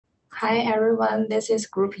Hi everyone, this is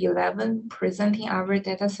Group 11 presenting our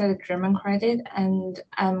dataset German credit, and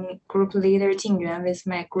I'm Group Leader Jingyuan with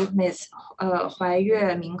my group mates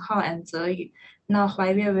Huaiyue, Minghao, and Zeyu. Now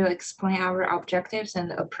Huaiyue will explain our objectives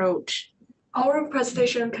and approach. Our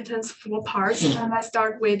presentation contains 4 parts, and let's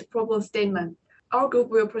start with problem statement. Our group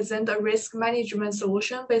will present a risk management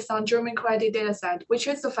solution based on German credit dataset, which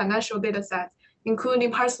is the financial dataset,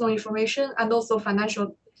 including personal information and also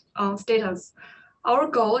financial status. Our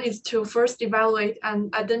goal is to first evaluate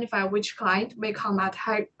and identify which client may come at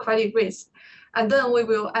high credit risk, and then we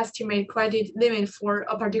will estimate credit limit for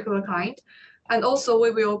a particular client, and also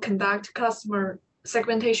we will conduct customer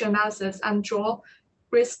segmentation analysis and draw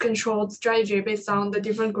risk-controlled strategy based on the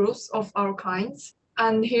different groups of our clients.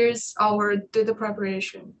 And here's our data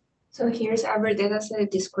preparation. So here's our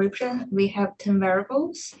dataset description. We have 10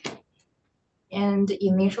 variables. And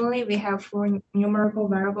initially, we have 4 numerical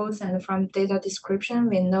variables, and from data description,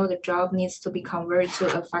 we know the job needs to be converted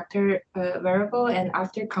to a factor variable. And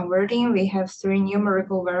after converting, we have 3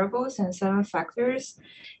 numerical variables and 7 factors.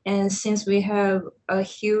 And since we have a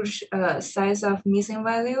huge size of missing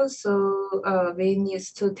values, so we need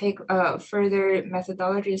to take further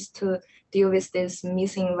methodologies to deal with these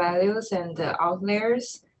missing values and the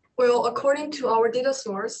outliers. Well, according to our data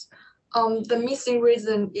source, the missing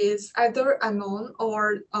reason is either unknown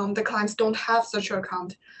or the clients don't have such an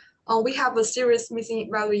account. We have a serious missing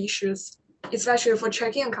value issues, especially for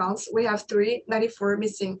checking accounts. We have 394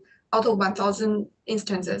 missing out of 1,000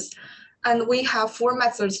 instances. And we have 4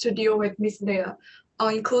 methods to deal with missing data,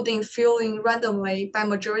 including filling randomly by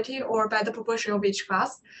majority or by the proportion of each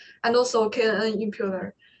class, and also KNN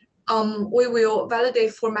imputer. We will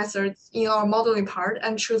validate 4 methods in our modeling part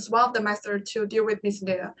and choose one of the methods to deal with missing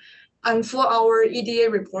data. And for our EDA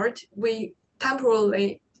report, we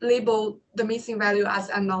temporarily label the missing value as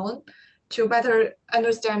unknown to better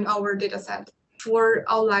understand our data set. For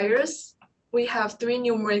outliers, we have 3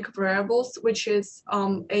 numeric variables, which is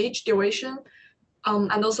age, duration,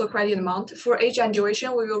 and also credit amount. For age and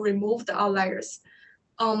duration, we will remove the outliers.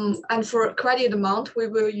 And for credit amount, we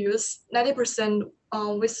will use 90%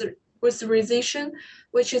 Westernization,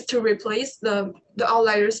 which is to replace the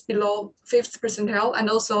outliers below 5th percentile and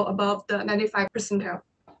also above the 95th percentile.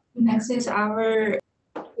 Next is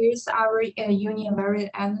here's our univariate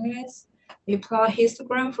analysis. We plot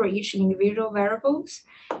histogram for each individual variables,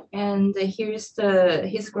 and here's the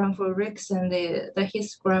histogram for risks and the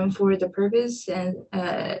histogram for the purpose, and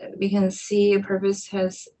we can see purpose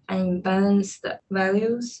has unbalanced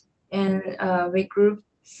values, and we group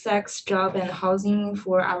sex, job, and housing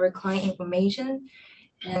for our client information,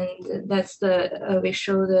 and that's we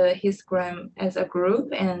show the histogram as a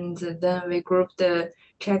group, and then we group the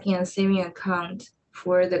checking and saving account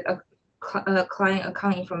for the client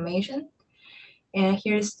account information. And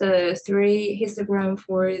here's the 3 histogram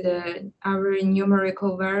for our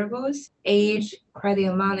numerical variables. Age, credit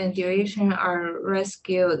amount, and duration are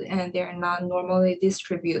rescued, and they're not normally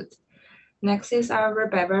distributed. Next is our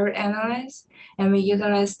bivariate analysis, and we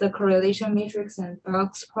utilize the correlation matrix and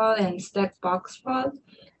box plot and stacked box plot.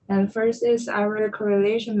 And first is our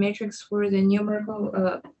correlation matrix for the numerical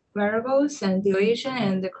variables, and duration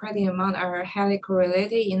and the credit amount are highly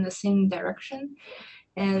correlated in the same direction.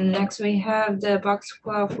 And next we have the box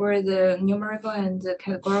plot for the numerical and the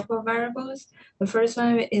categorical variables. The first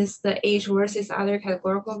one is the age versus other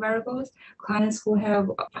categorical variables. Clients who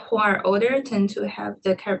are older tend to have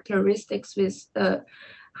the characteristics with a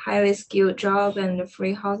highly skilled job and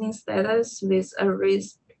free housing status with a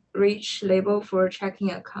rich label for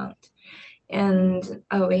checking account. And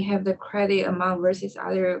we have the credit amount versus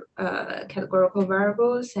other categorical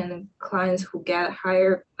variables, and clients who get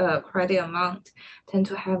higher credit amount tend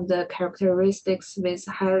to have the characteristics with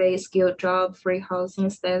highly skilled job, free housing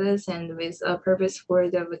status, and with a purpose for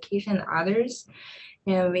the vacation others.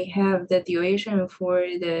 And we have the duration for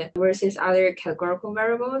the versus other categorical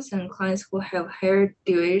variables, and clients who have higher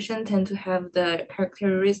duration tend to have the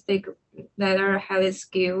characteristic that are highly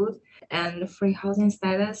skilled and free housing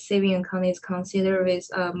status. Saving account is considered with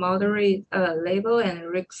a moderate label, and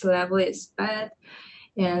risk level is bad.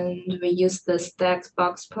 And we use the stacked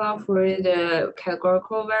box plot for the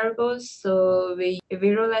categorical variables. So we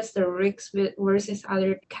visualize the risks versus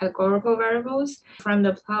other categorical variables. From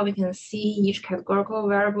the plot, we can see each categorical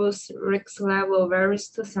variable's risk level varies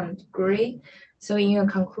to some degree. So in a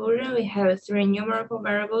conclusion, we have 3 numerical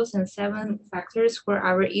variables and 7 factors for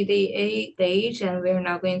our EDA stage, and we're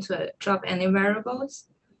not going to drop any variables.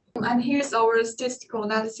 And here's our statistical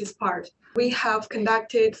analysis part. We have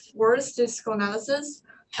conducted 4 statistical analysis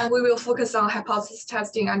And we will focus on hypothesis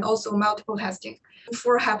testing and also multiple testing.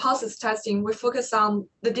 For hypothesis testing, we focus on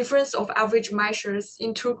the difference of average measures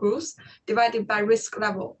in two groups divided by risk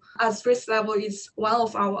level, as risk level is one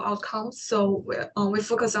of our outcomes, so we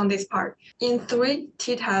focus on this part. In 3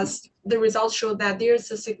 t-tests, the results show that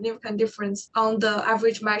there's a significant difference on the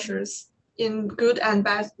average measures in good and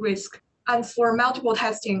bad risk. And for multiple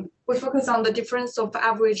testing, we focus on the difference of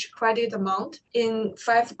average credit amount in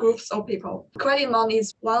 5 groups of people. Credit amount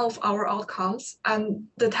is one of our outcomes, and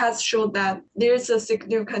the test showed that there's a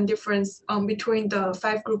significant difference between the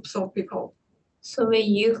 5 groups of people. So we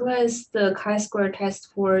utilize the chi-square test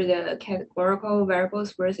for the categorical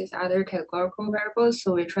variables versus other categorical variables.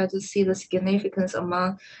 So we try to see the significance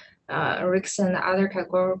among risks and other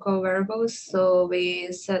categorical variables. So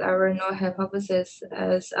we set our null hypothesis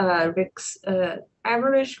as risks,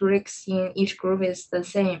 average risks in each group is the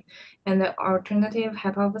same. And the alternative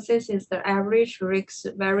hypothesis is the average risks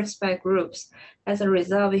varies by groups. As a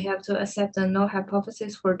result, we have to accept the null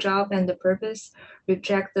hypothesis for job and the purpose,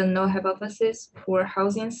 reject the null hypothesis for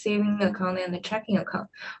housing, saving account, and the checking account.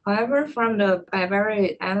 However, from the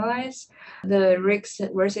bivariate analysis, the risks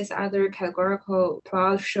versus other categorical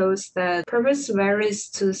plot shows that purpose varies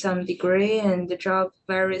to some degree and the job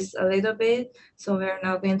varies a little bit. So we're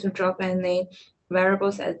not going to drop any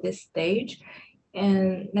variables at this stage.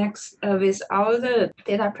 And next, with all the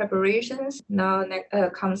data preparations, now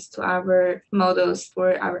comes to our models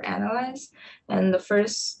for our analyze. And the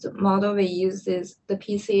first model we use is the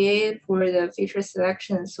PCA for the feature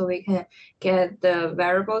selection. So we can get the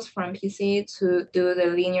variables from PCA to do the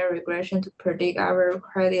linear regression to predict our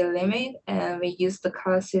credit limit. And we use the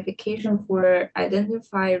classification for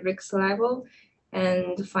identify risk level.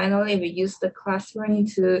 And finally, we use the clustering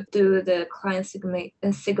to do the client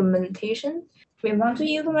segmentation. We want to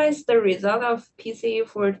utilize the result of PCA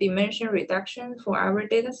for dimension reduction for our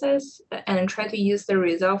datasets and try to use the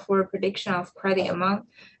result for prediction of credit amount.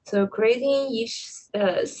 So creating each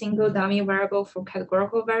single dummy variable for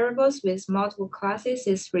categorical variables with multiple classes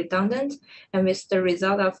is redundant. And with the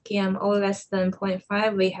result of KMO less than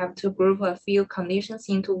 0.5, we have to group a few conditions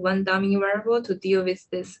into one dummy variable to deal with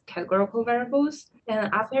these categorical variables.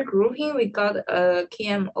 And after grouping, we got a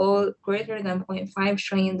KMO greater than 0.5,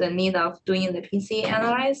 showing the need of doing the PCA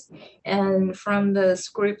analyze. And from the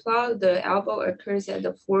script plot, the elbow occurs at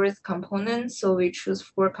the 4th component. So we choose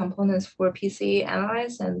 4 components for PCA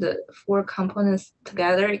analyze, and the 4 components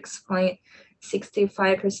together explain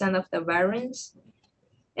 65% of the variance.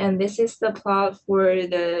 And this is the plot for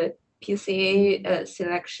the PCA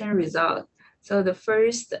selection result. So the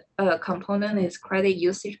first component is credit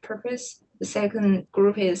usage purpose. The second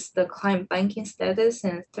group is the client banking status,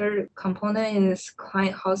 and third component is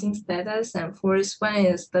client housing status, and fourth one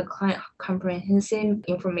is the client comprehensive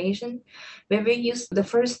information. We will use the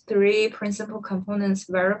first 3 principal components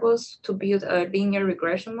variables to build a linear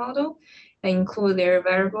regression model and include their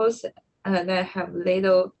variables that have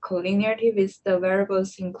little collinearity with the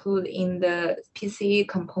variables included in the PCA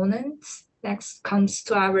components. Next comes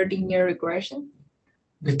to our linear regression.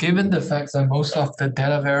 Given the fact that most of the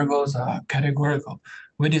data variables are categorical,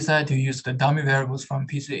 we decided to use the dummy variables from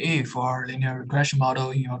PCA for our linear regression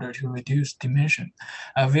model in order to reduce dimension.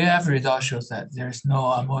 VF result shows that there is no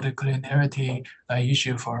multicollinearity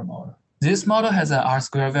issue for our model. This model has an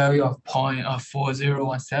R-square value of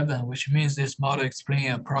 0.4017, which means this model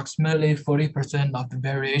explains approximately 40% of the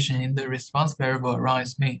variation in the response variable around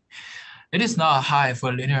its mean. It is not high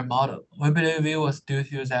for a linear model. We believe it was due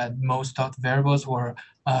to that most of the variables were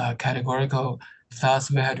categorical. Thus,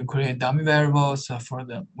 we had to create dummy variables for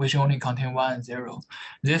them, which only contain 1 and 0.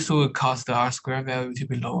 This would cause the R-square value to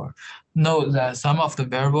be lower. Note that some of the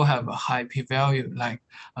variables have a high p-value, like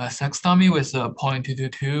sex dummy with a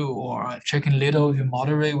 0.222 or chicken little to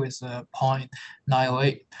moderate with a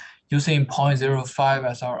 0.908. Using 0.05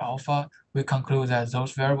 as our alpha, we conclude that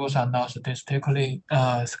those variables are not statistically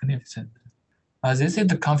significant. This is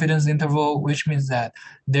the confidence interval, which means that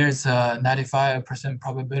there's a 95%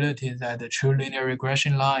 probability that the true linear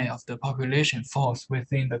regression line of the population falls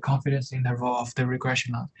within the confidence interval of the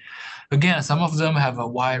regression line. Again, some of them have a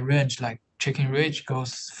wide range, like Chicken Ridge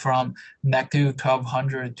goes from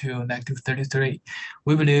 -1200 to -33.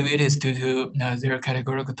 We believe it is due to their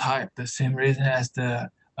categorical type, the same reason as the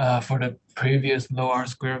for the previous low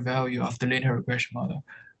R-square value of the linear regression model.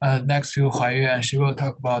 Next to Huaiyuan, she will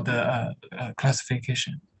talk about the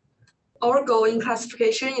classification. Our goal in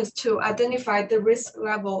classification is to identify the risk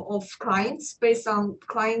level of clients based on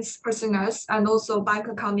clients' personas and also bank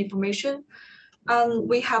account information. And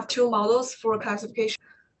we have 2 models for classification.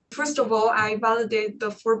 First of all, I validate the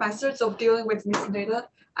 4 methods of dealing with missing data.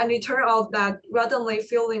 And it turned out that randomly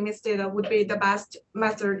filling mixed data would be the best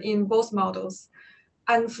method in both models.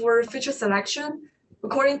 And for feature selection,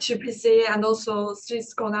 according to PCA and also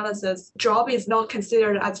statistical analysis, job is not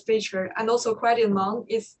considered as feature, and also credit amount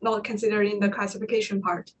is not considered in the classification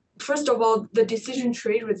part. First of all, the decision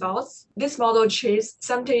tree results. This model achieves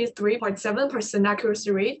 73.7%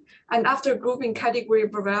 accuracy rate, and after grouping category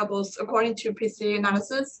variables according to PCA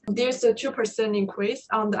analysis, there's a 2% increase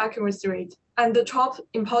on the accuracy rate. And the top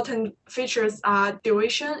important features are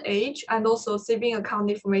duration, age, and also saving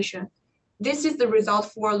account information. This is the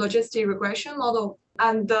result for logistic regression model.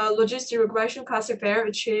 And the logistic regression classifier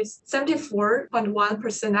achieves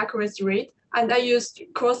 74.1% accuracy rate. And I used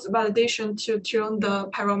cross-validation to tune the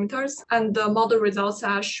parameters, and the model results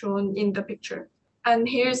are shown in the picture. And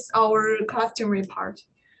here's our clustering part.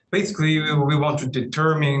 Basically, we want to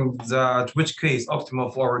determine that which K is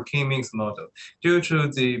optimal for our K-means model. Due to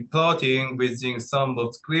the plotting within sum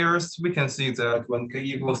of squares, we can see that when K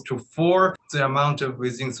equals to 4, the amount of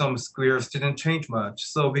within sum squares didn't change much.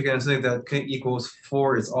 So we can say that K equals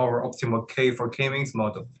 4 is our optimal K for K-means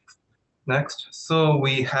model. Next, so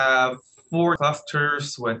we have 4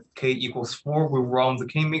 clusters with K equals 4. We run the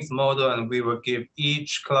K-means model and we will give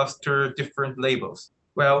each cluster different labels.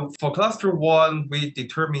 Well, for cluster 1, we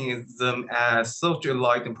determine them as socially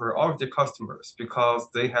alike and priority customers because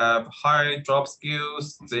they have high job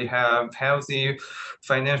skills, they have healthy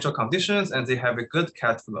financial conditions, and they have a good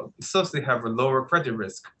cash flow. So they have a lower credit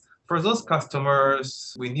risk. For those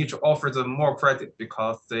customers, we need to offer them more credit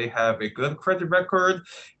because they have a good credit record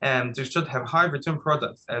and they should have high return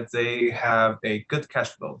products as they have a good cash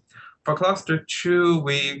flow. For cluster 2,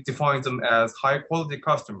 we define them as high quality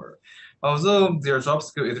customer. Although their job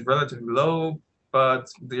skill is relatively low, but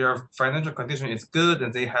their financial condition is good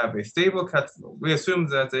and they have a stable cash flow, we assume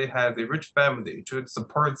that they have a rich family to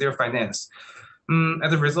support their finance.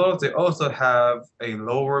 As a result, they also have a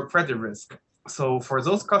lower credit risk. So for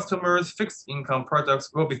those customers, fixed income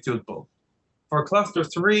products will be suitable. For cluster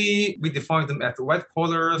 3, we define them as white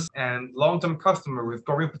collars and long-term customer with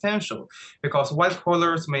growing potential because white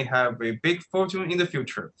collars may have a big fortune in the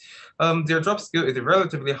future. Their job skill is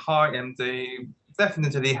relatively high and they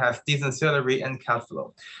definitely have decent salary and cash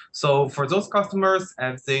flow. So for those customers,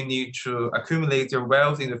 as they need to accumulate their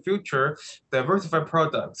wealth in the future, diversified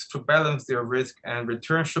products to balance their risk and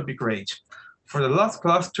return should be great. For the last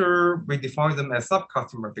cluster, we define them as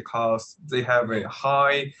sub-customer because they have a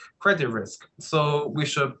high credit risk. So we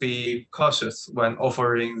should be cautious when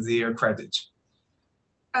offering their credit.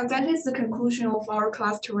 And that is the conclusion of our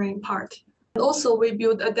clustering part. And also, we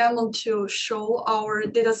built a demo to show our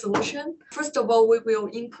data solution. First of all, we will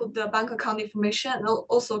input the bank account information and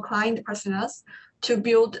also client personas to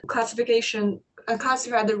build classification and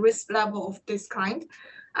classify the risk level of this kind.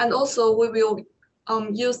 And also, we will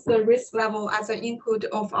use the risk level as an input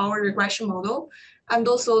of our regression model and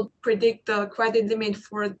also predict the credit limit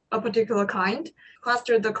for a particular client,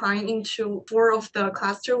 cluster the client into 4 of the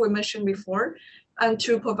cluster we mentioned before, and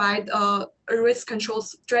to provide a risk control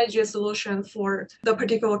strategy solution for the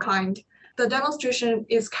particular client. The demonstration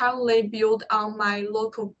is currently built on my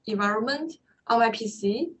local environment on my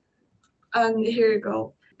PC. And here you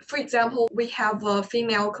go. For example, we have a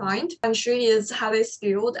female client and she is highly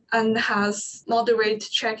skilled and has moderate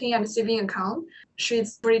checking and saving account.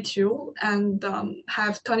 She's 42 and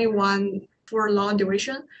have 21 for long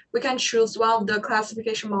duration. We can choose one of the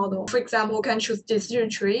classification model. For example, we can choose decision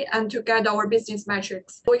tree and to get our business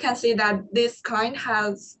metrics. We can see that this client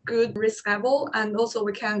has good risk level and also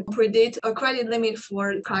we can predict a credit limit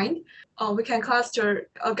for the client. We can cluster,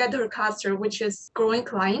 get her cluster, which is growing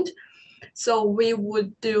client. So we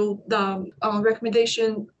would do the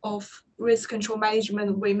recommendation of risk control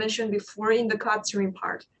management we mentioned before in the clustering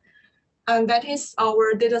part. And that is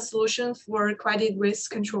our data solution for credit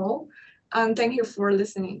risk control. And thank you for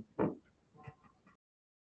listening.